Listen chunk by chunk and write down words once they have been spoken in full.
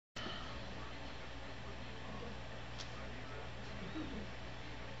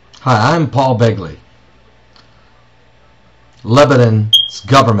Hi, I'm Paul Begley. Lebanon's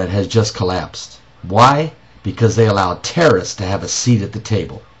government has just collapsed. Why? Because they allowed terrorists to have a seat at the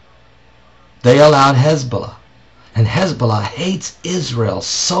table. They allowed Hezbollah. And Hezbollah hates Israel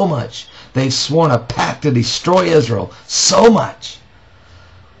so much. They've sworn a pact to destroy Israel so much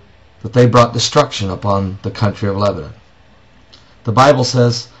that they brought destruction upon the country of Lebanon. The Bible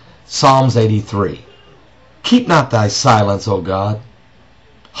says, Psalms 83, "Keep not thy silence, O God.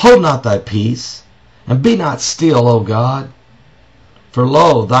 Hold not thy peace, and be not still, O God. For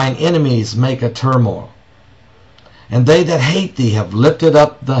lo, thine enemies make a turmoil, and they that hate thee have lifted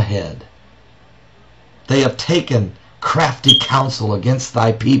up the head. They have taken crafty counsel against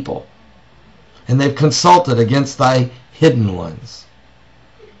thy people, and they've consulted against thy hidden ones.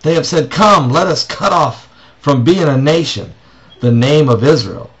 They have said, Come, let us cut off from being a nation the name of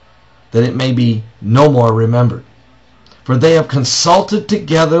Israel, that it may be no more remembered. For they have consulted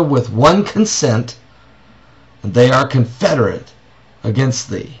together with one consent, and they are confederate against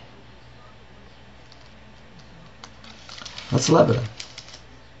thee." That's Lebanon.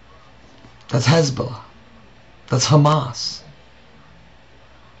 That's Hezbollah. That's Hamas.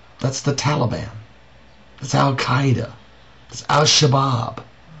 That's the Taliban. That's al-queada. That's al-shaab.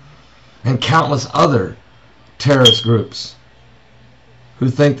 And countless other terrorist groups who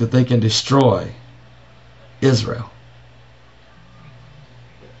think that they can destroy Israel.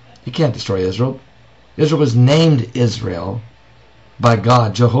 You can't destroy Israel. Israel was named Israel by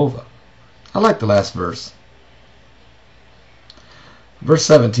God, Jehovah. I like the last verse. Verse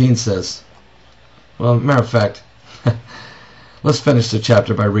 17 says, well, matter of fact, let's finish the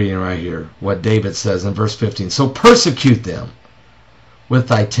chapter by reading right here what David says in verse 15. "So persecute them with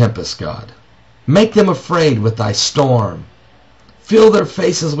thy tempest, God. Make them afraid with thy storm. Fill their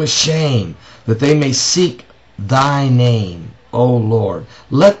faces with shame, that they may seek thy name, O Lord.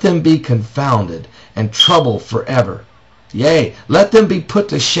 Let them be confounded and troubled forever. Yea, let them be put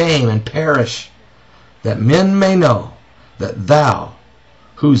to shame and perish, that men may know that thou,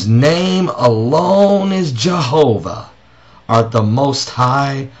 whose name alone is Jehovah, art the most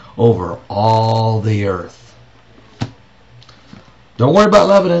high over all the earth." Don't worry about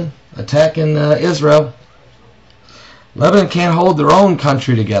Lebanon attacking Israel. Lebanon can't hold their own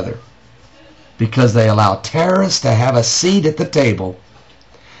country together because they allow terrorists to have a seat at the table.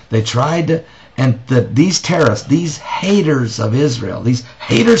 They tried to, and these terrorists, these haters of Israel, these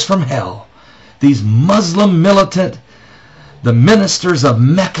haters from hell, these Muslim militant, the ministers of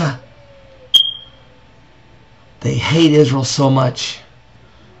Mecca, they hate Israel so much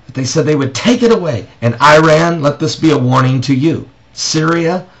that they said they would take it away. And Iran, let this be a warning to you.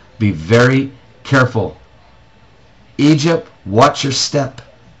 Syria, be very careful. Egypt, watch your step.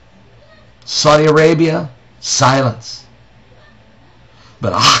 Saudi Arabia, silence.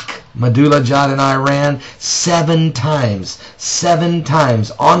 But Ahmadinejad in Iran, seven times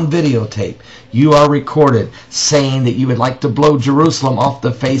on videotape, you are recorded saying that you would like to blow Jerusalem off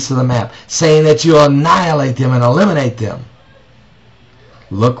the face of the map, saying that you'll annihilate them and eliminate them.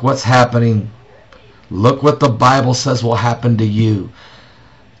 Look what's happening. Look what the Bible says will happen to you.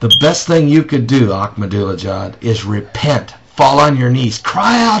 The best thing you could do, Ahmadinejad, is repent. Fall on your knees.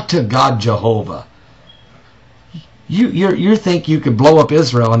 Cry out to God Jehovah. You think you could blow up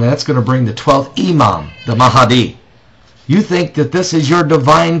Israel and that's going to bring the 12th Imam, the Mahdi. You think that this is your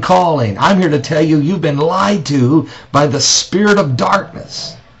divine calling. I'm here to tell you you've been lied to by the spirit of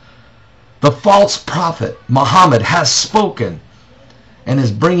darkness. The false prophet Muhammad has spoken and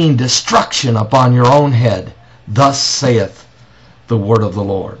is bringing destruction upon your own head. Thus saith the word of the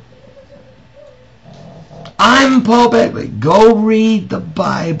Lord. I'm Paul Begley. Go read the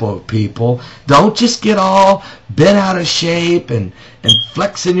Bible, people. Don't just get all bent out of shape and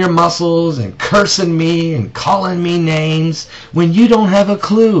flexing your muscles and cursing me and calling me names when you don't have a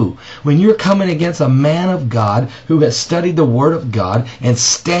clue. When you're coming against a man of God who has studied the Word of God and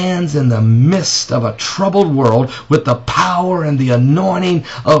stands in the midst of a troubled world with the power and the anointing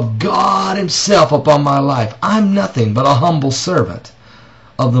of God Himself upon my life. I'm nothing but a humble servant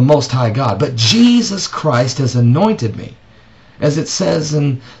of the Most High God. But Jesus Christ has anointed me. As it says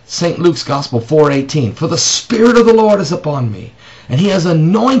in St. Luke's Gospel 4:18, "For the Spirit of the Lord is upon me, and He has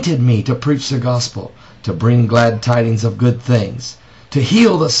anointed me to preach the gospel, to bring glad tidings of good things, to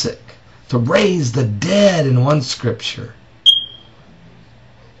heal the sick, to raise the dead," in one scripture.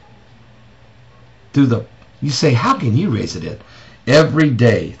 You say, how can you raise the dead? Every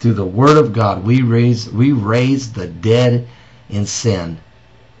day, through the Word of God, we raise the dead in sin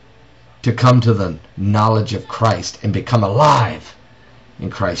to come to the knowledge of Christ and become alive in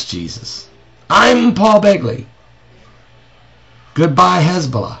Christ Jesus. I'm Paul Begley. Goodbye,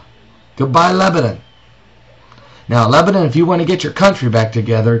 Hezbollah. Goodbye, Lebanon. Now, Lebanon, if you want to get your country back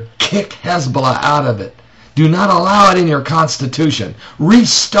together, kick Hezbollah out of it. Do not allow it in your constitution.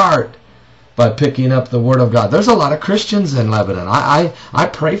 Restart by picking up the Word of God. There's a lot of Christians in Lebanon. I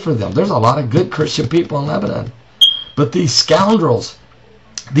pray for them. There's a lot of good Christian people in Lebanon. But these scoundrels,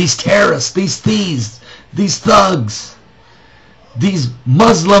 these terrorists, these thieves, these thugs, these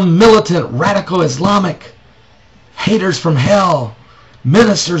Muslim militant radical Islamic haters from hell,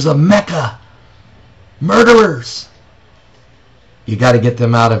 ministers of Mecca, murderers, you got to get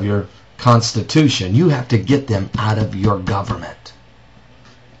them out of your constitution. You have to get them out of your government.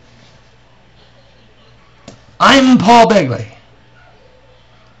 I'm Paul Begley.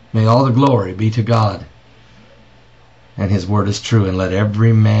 May all the glory be to God, and His word is true, and let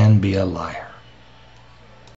every man be a liar.